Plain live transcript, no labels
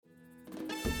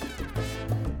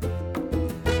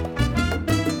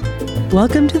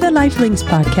Welcome to the Lifelinks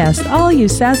podcast, all you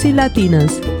sassy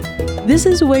Latinas. This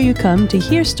is where you come to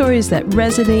hear stories that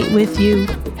resonate with you,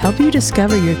 help you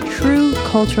discover your true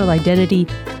cultural identity,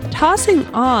 tossing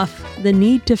off the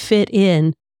need to fit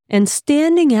in, and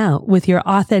standing out with your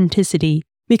authenticity,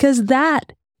 because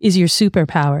that is your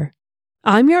superpower.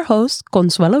 I'm your host,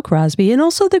 Consuelo Crosby, and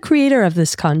also the creator of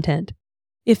this content.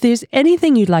 If there's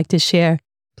anything you'd like to share,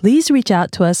 please reach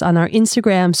out to us on our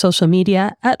Instagram social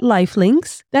media at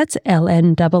Lifelinks, that's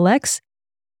LNXX,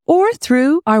 or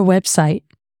through our website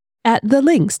at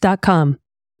thelinks.com.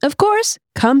 Of course,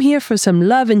 come here for some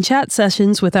love and chat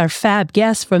sessions with our fab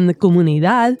guests from the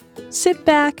comunidad. Sit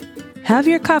back, have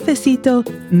your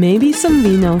cafecito, maybe some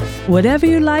vino, whatever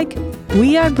you like.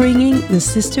 We are bringing the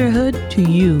sisterhood to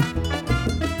you.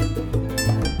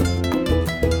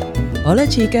 Hola,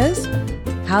 chicas.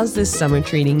 How's this summer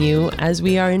treating you as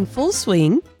we are in full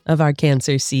swing of our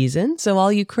Cancer season? So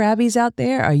all you crabbies out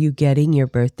there, are you getting your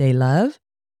birthday love?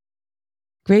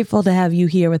 Grateful to have you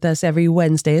here with us every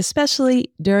Wednesday,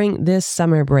 especially during this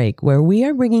summer break, where we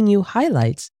are bringing you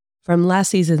highlights from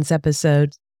last season's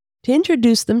episodes to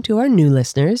introduce them to our new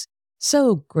listeners.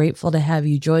 So grateful to have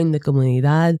you join the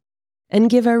comunidad and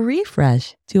give a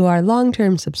refresh to our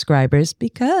long-term subscribers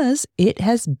because it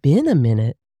has been a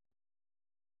minute.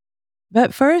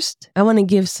 But first, I want to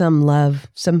give some love,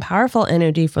 some powerful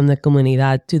energy from the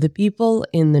comunidad to the people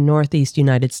in the Northeast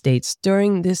United States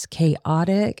during this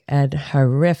chaotic and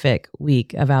horrific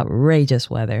week of outrageous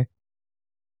weather.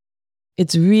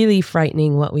 It's really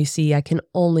frightening what we see. I can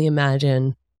only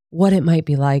imagine what it might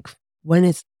be like when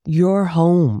it's your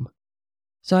home.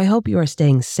 So I hope you are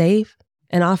staying safe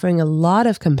and offering a lot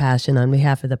of compassion on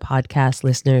behalf of the podcast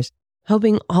listeners,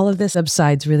 hoping all of this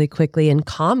subsides really quickly and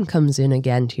calm comes in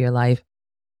again to your life.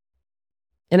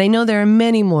 And I know there are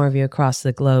many more of you across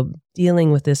the globe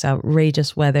dealing with this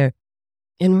outrageous weather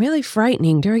and really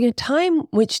frightening during a time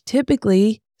which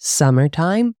typically,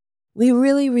 summertime, we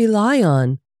really rely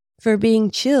on for being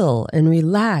chill and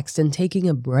relaxed and taking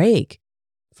a break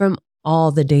from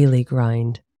all the daily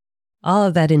grind. All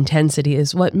of that intensity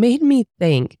is what made me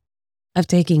think of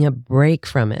taking a break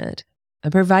from it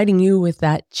and providing you with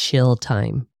that chill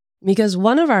time. Because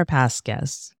one of our past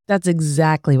guests, that's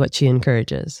exactly what she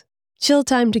encourages. Chill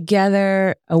time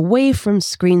together, away from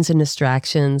screens and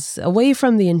distractions, away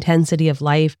from the intensity of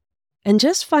life, and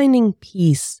just finding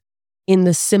peace in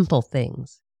the simple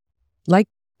things, like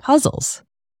puzzles.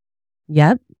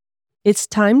 Yep, it's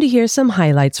time to hear some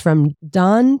highlights from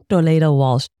Dawn Toledo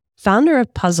Walsh, founder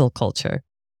of Puzzle Culture,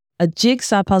 a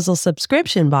jigsaw puzzle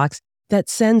subscription box that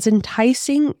sends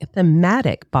enticing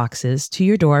thematic boxes to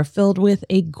your door filled with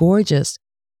a gorgeous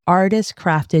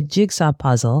artist-crafted jigsaw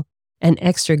puzzle and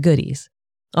extra goodies.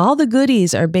 All the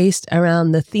goodies are based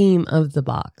around the theme of the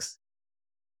box.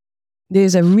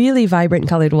 There's a really vibrant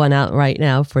colored one out right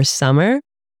now for summer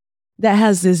that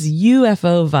has this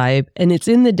UFO vibe, and it's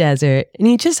in the desert, and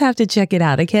you just have to check it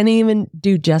out. I can't even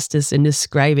do justice in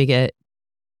describing it.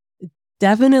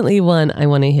 Definitely one I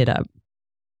want to hit up.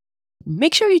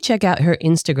 Make sure you check out her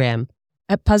Instagram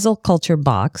at Puzzle Culture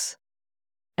Box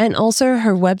and also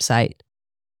her website,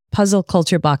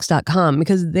 puzzleculturebox.com,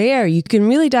 because there you can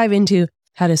really dive into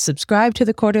how to subscribe to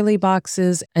the quarterly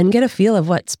boxes and get a feel of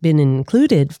what's been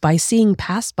included by seeing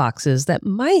past boxes that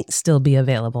might still be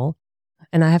available.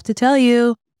 And I have to tell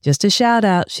you, just a shout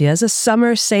out, she has a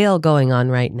summer sale going on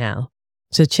right now.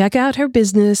 So check out her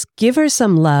business, give her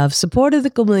some love, support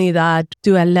the comunidad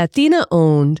to a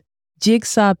Latina-owned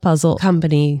jigsaw puzzle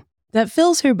company that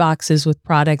fills her boxes with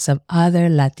products of other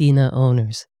Latina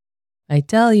owners. I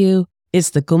tell you, it's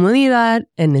the comunidad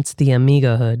and it's the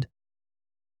amigohood.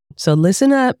 So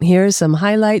listen up. Here are some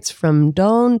highlights from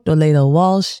Dawn Toledo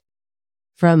Walsh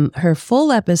from her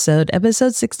full episode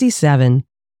 67,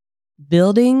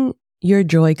 Building Your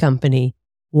Joy Company,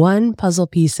 One Puzzle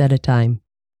Piece at a Time.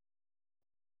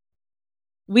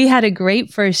 We had a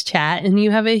great first chat, and you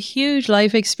have a huge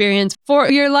life experience for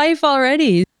your life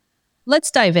already. Let's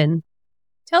dive in.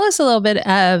 Tell us a little bit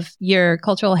of your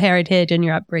cultural heritage and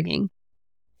your upbringing.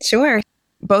 Sure.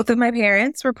 Both of my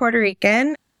parents were Puerto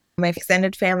Rican. My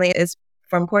extended family is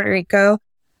from Puerto Rico.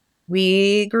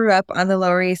 We grew up on the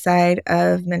Lower East Side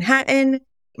of Manhattan.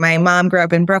 My mom grew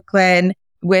up in Brooklyn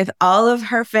with all of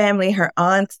her family, her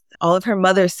aunts, all of her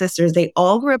mother's sisters. They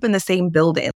all grew up in the same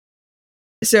building.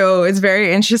 So it's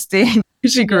very interesting.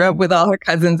 She grew up with all her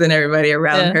cousins and everybody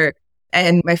around her.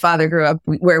 And my father grew up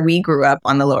where we grew up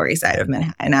on the Lower East Side of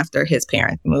Manhattan after his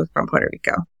parents moved from Puerto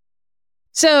Rico.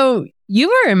 So you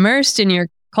were immersed in your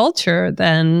culture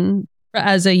then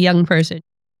as a young person?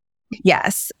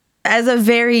 Yes. As a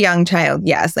very young child,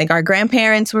 yes. Like our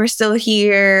grandparents were still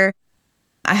here.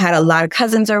 I had a lot of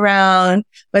cousins around,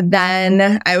 but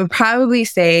then I would probably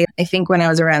say, I think when I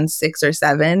was around 6 or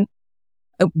 7,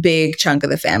 a big chunk of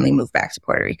the family moved back to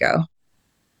Puerto Rico.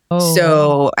 Oh.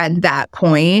 So at that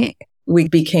point, we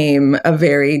became a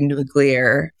very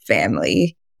nuclear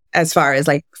family as far as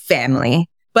like family.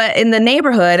 But in the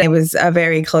neighborhood, it was a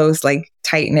very close, like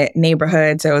tight-knit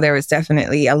neighborhood. So there was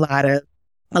definitely a lot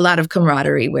of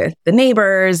camaraderie with the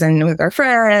neighbors and with our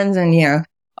friends and, you know,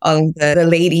 all of the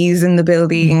ladies in the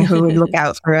building who would look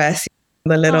out for us,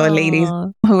 the little ladies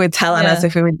who would tell on us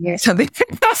if we would do something.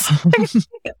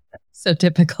 So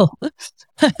typical.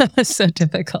 So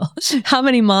typical. How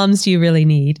many moms do you really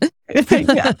need?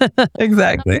 Yeah,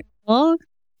 exactly. Well,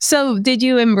 so did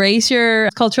you embrace your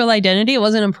cultural identity? It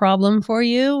wasn't a problem for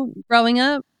you growing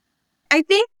up? I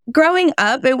think growing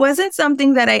up, it wasn't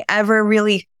something that I ever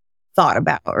really thought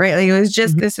about, right? Like it was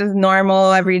just, this is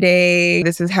normal every day.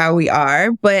 This is how we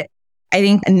are. But I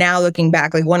think now looking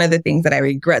back, like one of the things that I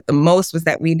regret the most was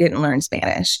that we didn't learn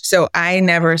Spanish. So I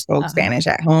never spoke Spanish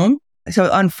at home. So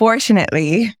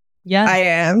unfortunately, I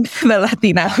am the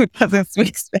Latina who doesn't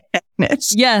speak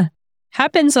Spanish. Yeah.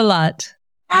 Happens a lot.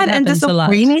 And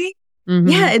disappointing.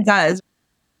 Yeah, it does.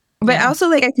 But also,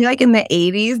 like, I feel like in the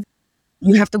 80s,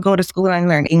 you have to go to school and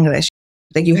learn English.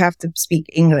 Like, you have to speak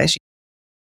English.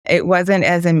 It wasn't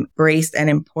as embraced and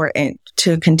important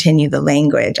to continue the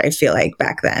language, I feel like,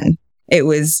 back then. It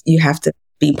was, you have to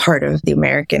be part of the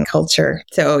American culture.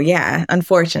 So, yeah,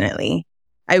 unfortunately,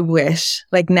 I wish,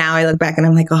 like, now I look back and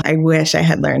I'm like, oh, I wish I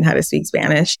had learned how to speak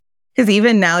Spanish. Because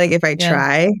even now, like, if I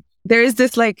try, there is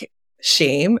this, like,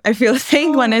 shame. I feel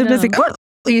like when I was like, oh,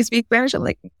 do you speak Spanish? I'm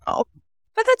like, no.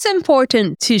 But that's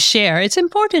important to share. It's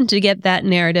important to get that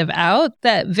narrative out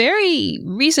that very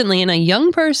recently in a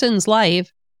young person's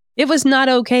life, it was not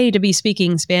okay to be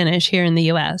speaking Spanish here in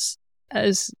the US.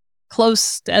 As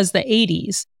close as the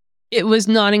 80s, it was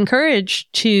not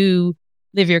encouraged to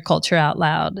live your culture out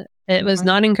loud. It was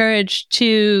not encouraged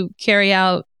to carry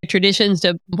out traditions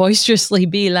to boisterously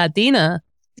be Latina.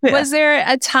 Yeah. Was there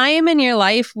a time in your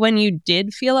life when you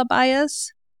did feel a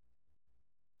bias?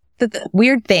 The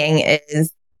weird thing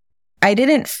is I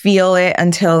didn't feel it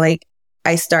until like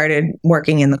I started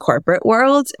working in the corporate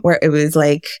world where it was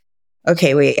like,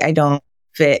 okay, wait, I don't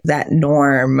fit that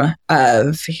norm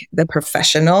of the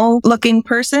professional looking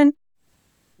person.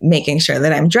 Making sure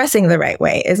that I'm dressing the right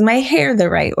way. Is my hair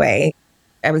the right way?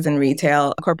 I was in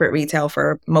retail, corporate retail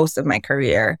for most of my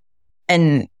career.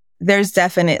 And there's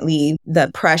definitely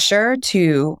the pressure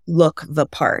to look the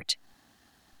part.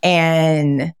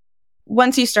 And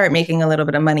once you start making a little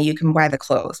bit of money, you can buy the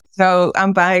clothes. So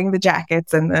I'm buying the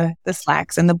jackets and the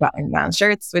slacks and the button-down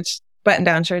shirts, which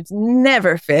button-down shirts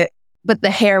never fit. But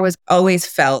the hair was always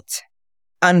felt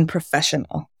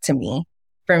unprofessional to me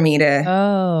for me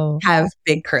to have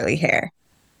big curly hair.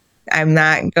 I'm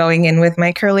not going in with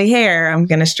my curly hair. I'm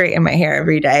going to straighten my hair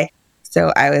every day.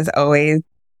 So I was always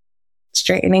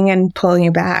straightening and pulling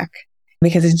it back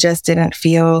because it just didn't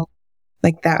feel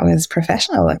like that was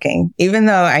professional looking, even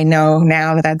though I know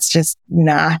now that that's just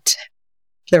not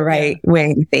the right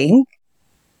way to think.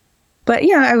 But,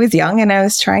 you know, I was young and I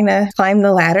was trying to climb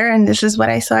the ladder and this is what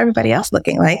I saw everybody else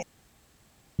looking like.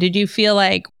 Did you feel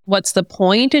like, what's the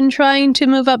point in trying to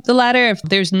move up the ladder if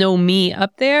there's no me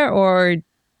up there? Or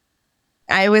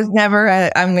I was never,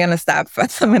 I'm going to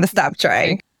stop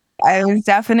trying. I was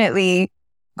definitely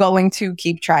going to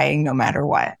keep trying no matter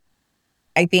what.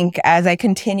 I think as I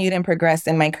continued and progressed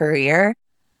in my career,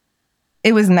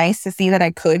 it was nice to see that I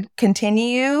could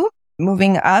continue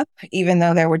moving up, even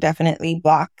though there were definitely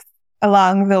blocks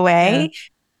along the way. Yeah.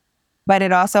 But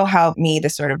it also helped me to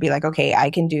sort of be like, okay, I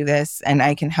can do this and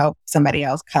I can help somebody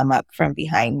else come up from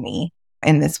behind me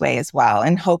in this way as well.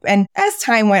 And hope. And as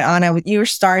time went on, you were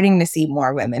starting to see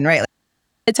more women, right?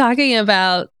 Talking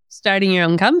about starting your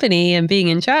own company and being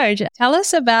in charge, tell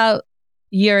us about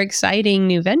your exciting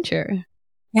new venture.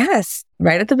 Yes.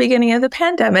 Right at the beginning of the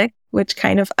pandemic, which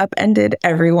kind of upended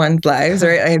everyone's lives,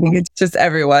 right? I think it's just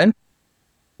everyone.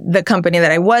 The company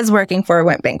that I was working for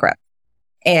went bankrupt.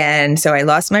 And so I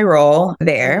lost my role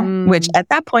there, which at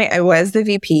that point I was the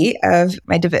VP of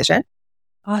my division.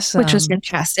 Awesome. Which was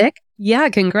fantastic. Yeah,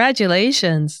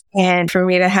 congratulations. And for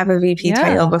me to have a VP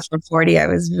title before 40, I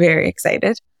was very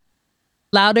excited.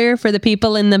 Louder for the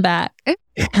people in the back.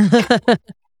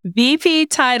 VP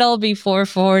title before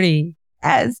 40.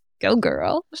 Yes. Go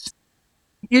girl.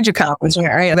 Huge accomplishment,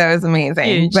 right? That was amazing.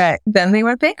 Huge. But then they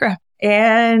went bankrupt.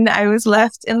 And I was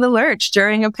left in the lurch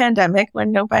during a pandemic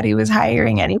when nobody was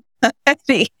hiring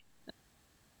anybody.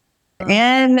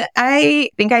 And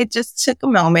I think I just took a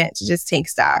moment to just take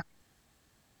stock.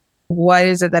 What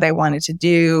is it that I wanted to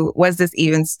do? Was this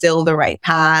even still the right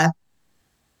path?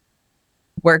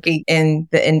 Working in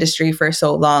the industry for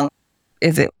so long,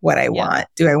 is it what I want?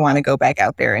 Do I want to go back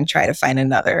out there and try to find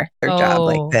another job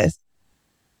like this?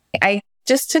 I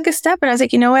just took a step and I was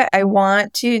like, you know what? I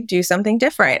want to do something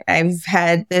different. I've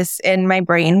had this in my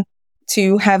brain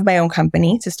to have my own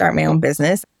company, to start my own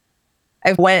business.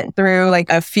 I went through like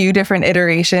a few different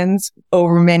iterations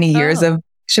over many years of,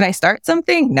 should I start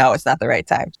something? No, it's not the right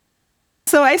time.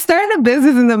 So I started a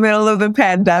business in the middle of the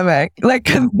pandemic, like,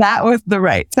 'cause that was the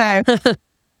right time.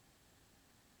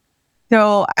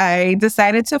 So I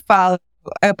decided to follow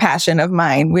a passion of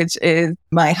mine, which is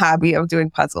my hobby of doing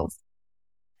puzzles.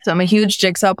 So I'm a huge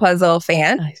jigsaw puzzle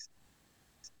fan. Nice.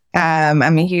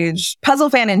 I'm a huge puzzle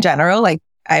fan in general. Like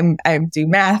I do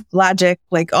math, logic,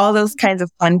 like all those kinds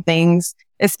of fun things,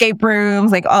 escape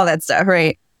rooms, like all that stuff,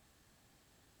 right?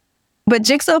 But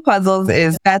jigsaw puzzles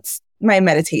that's my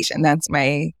meditation. That's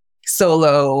my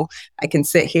solo. I can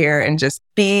sit here and just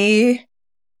be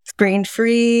screen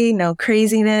free, no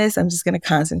craziness. I'm just going to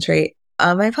concentrate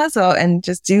on my puzzle and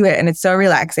just do it. And it's so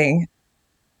relaxing.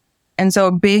 And so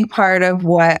a big part of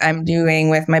what I'm doing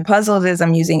with my puzzles is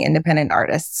I'm using independent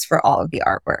artists for all of the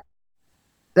artwork.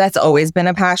 That's always been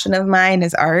a passion of mine,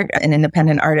 is art and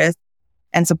independent artists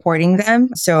and supporting them.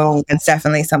 So it's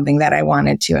definitely something that I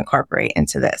wanted to incorporate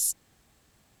into this.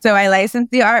 So I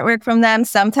licensed the artwork from them.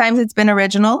 Sometimes it's been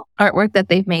original artwork that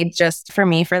they've made just for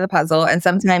me for the puzzle. And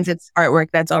sometimes it's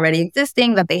artwork that's already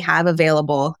existing that they have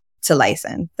available to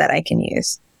license that I can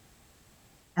use.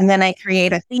 And then I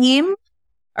create a theme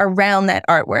around that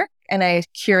artwork and I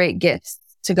curate gifts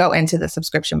to go into the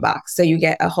subscription box. So you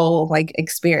get a whole like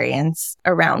experience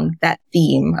around that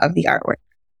theme of the artwork.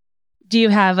 Do you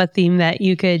have a theme that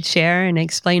you could share and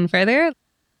explain further?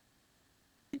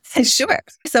 Sure.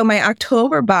 So my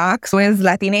October box was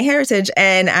Latina heritage,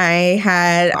 and I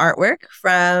had artwork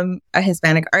from a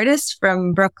Hispanic artist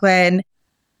from Brooklyn.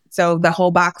 So the whole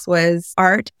box was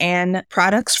art and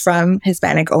products from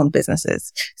Hispanic-owned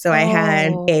businesses. So I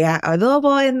had a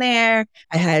adobo in there.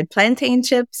 I had plantain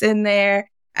chips in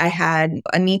there. I had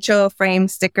a nicho frame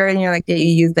sticker, and you're like, you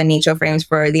use the nicho frames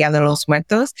for Dia de los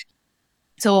Muertos.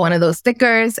 So one of those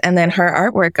stickers, and then her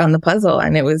artwork on the puzzle,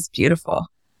 and it was beautiful.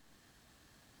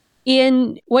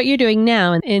 In what you're doing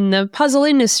now in the puzzle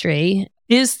industry,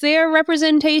 is there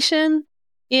representation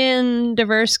in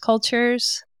diverse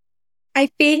cultures? I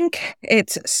think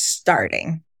it's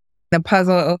starting. The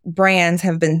puzzle brands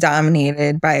have been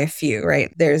dominated by a few,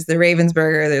 right? There's the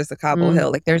Ravensburger, there's the Cobble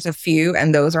Hill, like there's a few,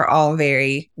 and those are all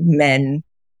very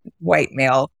white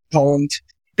male owned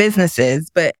businesses.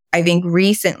 But I think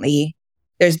recently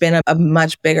there's been a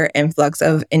much bigger influx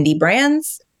of indie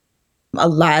brands. A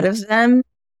lot of them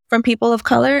from people of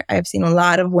color. I've seen a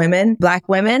lot of women, Black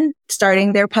women,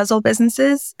 starting their puzzle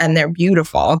businesses, and they're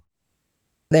beautiful.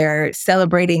 They're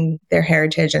celebrating their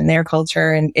heritage and their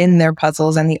culture and in their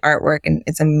puzzles and the artwork, and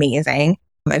it's amazing.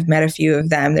 I've met a few of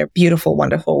them. They're beautiful,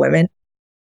 wonderful women.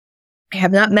 I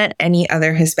have not met any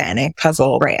other Hispanic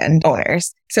puzzle brand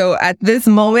owners. So at this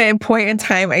moment and point in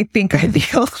time, I think I'm the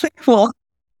only one.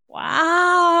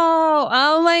 Wow.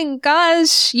 Oh my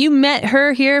gosh. You met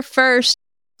her here first.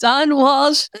 Dawn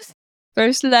Walsh,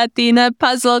 first Latina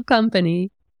puzzle company.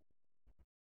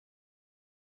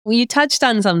 Well, you touched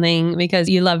on something because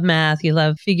you love math, you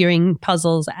love figuring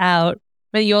puzzles out,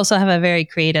 but you also have a very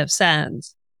creative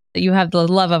sense. You have the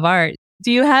love of art.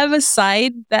 Do you have a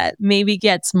side that maybe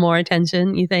gets more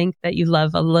attention, you think, that you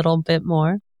love a little bit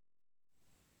more?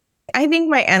 I think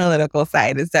my analytical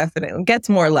side definitely gets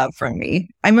more love from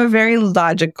me. I'm a very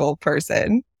logical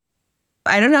person.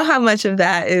 I don't know how much of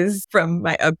that is from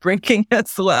my upbringing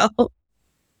as well.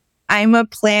 I'm a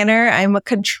planner. I'm a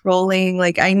controlling,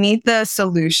 I need the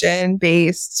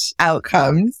solution-based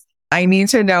outcomes. I need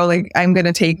to know, I'm going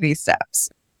to take these steps.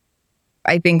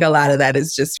 I think a lot of that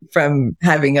is just from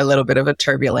having a little bit of a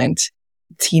turbulent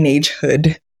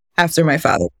teenagehood after my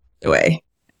father passed away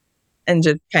and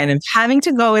just kind of having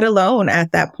to go it alone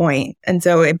at that point. And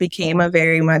so it became a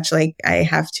very much I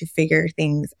have to figure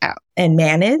things out and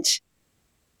manage.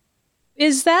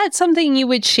 Is that something you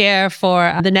would share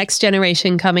for the next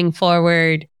generation coming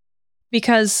forward?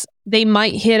 Because they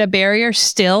might hit a barrier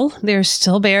still. There's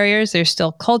still barriers. There's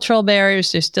still cultural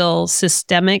barriers. There's still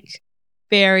systemic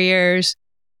barriers.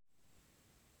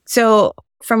 So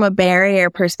from a barrier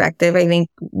perspective, I think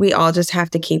we all just have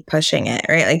to keep pushing it,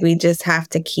 right? We just have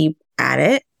to keep at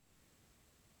it.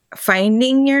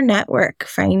 Finding your network,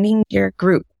 finding your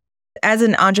group. As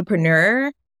an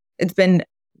entrepreneur, it's been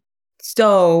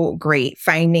so great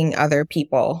finding other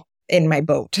people in my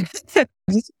boat.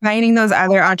 Just finding those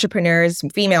other entrepreneurs,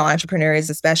 female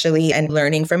entrepreneurs especially, and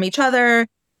learning from each other.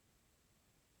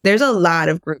 There's a lot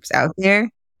of groups out there,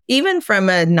 even from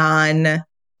a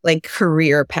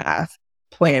career path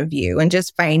point of view, and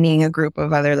just finding a group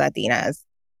of other Latinas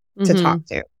to talk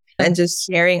to and just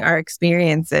sharing our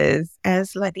experiences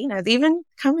as Latinas, even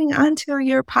coming onto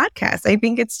your podcast. I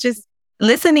think it's just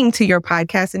listening to your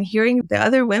podcast and hearing the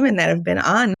other women that have been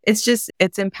on.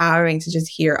 It's empowering to just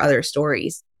hear other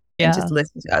stories and just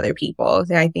listen to other people.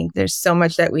 I think there's so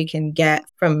much that we can get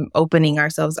from opening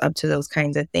ourselves up to those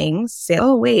kinds of things. Say,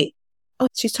 oh, wait,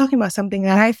 she's talking about something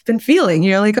that I've been feeling.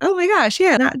 You're like, oh my gosh,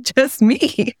 yeah, not just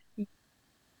me.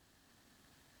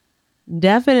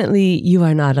 Definitely, you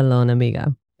are not alone,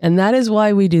 amiga. And that is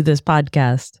why we do this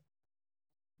podcast.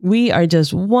 We are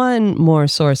just one more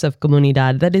source of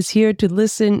comunidad that is here to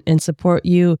listen and support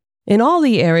you in all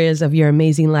the areas of your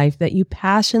amazing life that you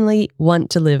passionately want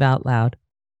to live out loud.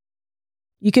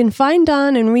 You can find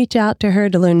Dawn and reach out to her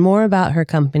to learn more about her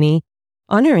company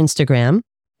on her Instagram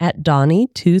at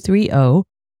Donnie230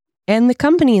 and the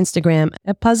company Instagram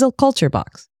at Puzzle Culture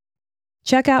Box.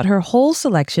 Check out her whole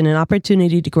selection and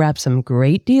opportunity to grab some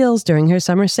great deals during her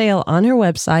summer sale on her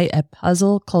website at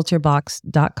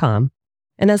puzzleculturebox.com.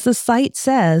 And as the site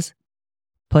says,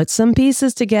 put some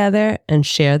pieces together and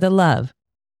share the love.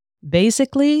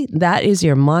 Basically, that is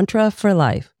your mantra for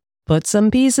life. Put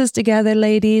some pieces together,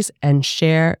 ladies, and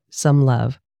share some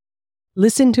love.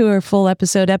 Listen to her full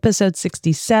episode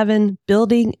 67,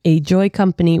 Building a Joy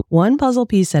Company One Puzzle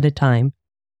Piece at a Time,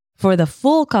 for the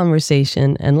full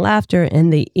conversation and laughter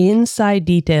and the inside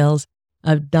details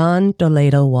of Dawn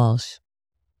Toledo Walsh.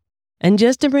 And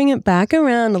just to bring it back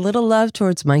around, a little love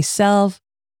towards myself,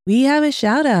 we have a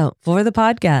shout out for the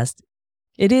podcast.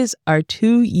 It is our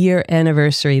 2-year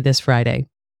anniversary this Friday.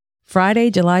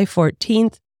 Friday, July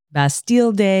 14th,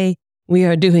 Bastille Day. We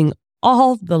are doing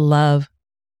all the love.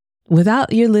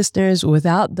 Without your listeners,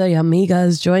 without the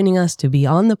amigas joining us to be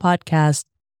on the podcast,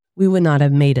 we would not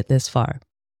have made it this far.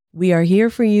 We are here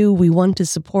for you. We want to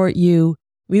support you.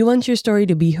 We want your story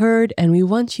to be heard, and we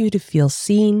want you to feel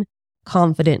seen,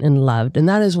 confident, and loved. And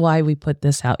that is why we put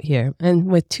this out here. And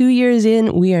with 2 years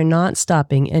in, we are not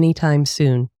stopping anytime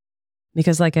soon.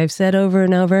 Because like I've said over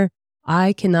and over,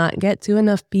 I cannot get to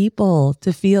enough people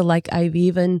to feel like I've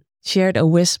even shared a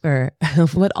whisper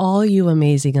of what all you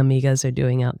amazing amigas are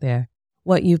doing out there.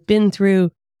 What you've been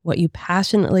through, what you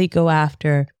passionately go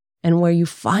after, and where you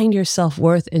find your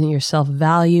self-worth and your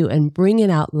self-value and bring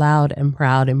it out loud and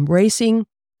proud, embracing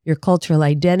your cultural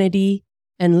identity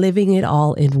and living it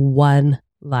all in one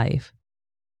life.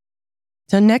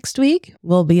 So next week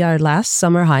will be our last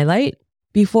summer highlight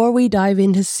before we dive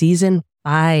into season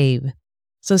 5.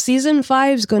 So season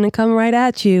 5 is going to come right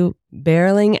at you,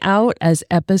 barreling out as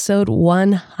episode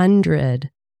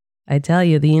 100. I tell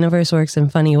you, the universe works in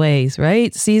funny ways,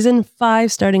 right? Season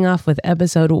 5 starting off with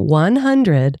episode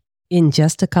 100 in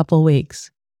just a couple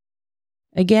weeks.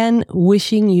 Again,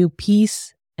 wishing you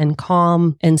peace and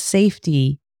calm and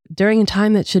safety during a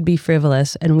time that should be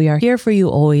frivolous. And we are here for you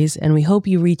always. And we hope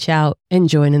you reach out and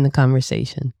join in the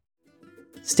conversation.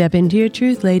 Step into your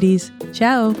truth, ladies.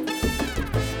 Ciao.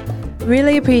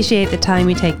 Really appreciate the time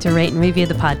you take to rate and review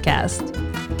the podcast.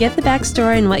 Get the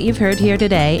backstory and what you've heard here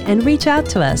today and reach out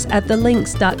to us at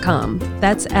thelinks.com.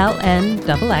 That's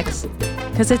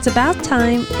LNXX. Because it's about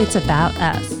time, it's about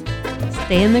us.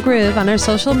 Stay in the groove on our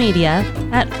social media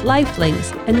at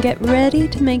Lifelinks and get ready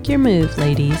to make your move,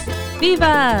 ladies.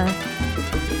 Viva!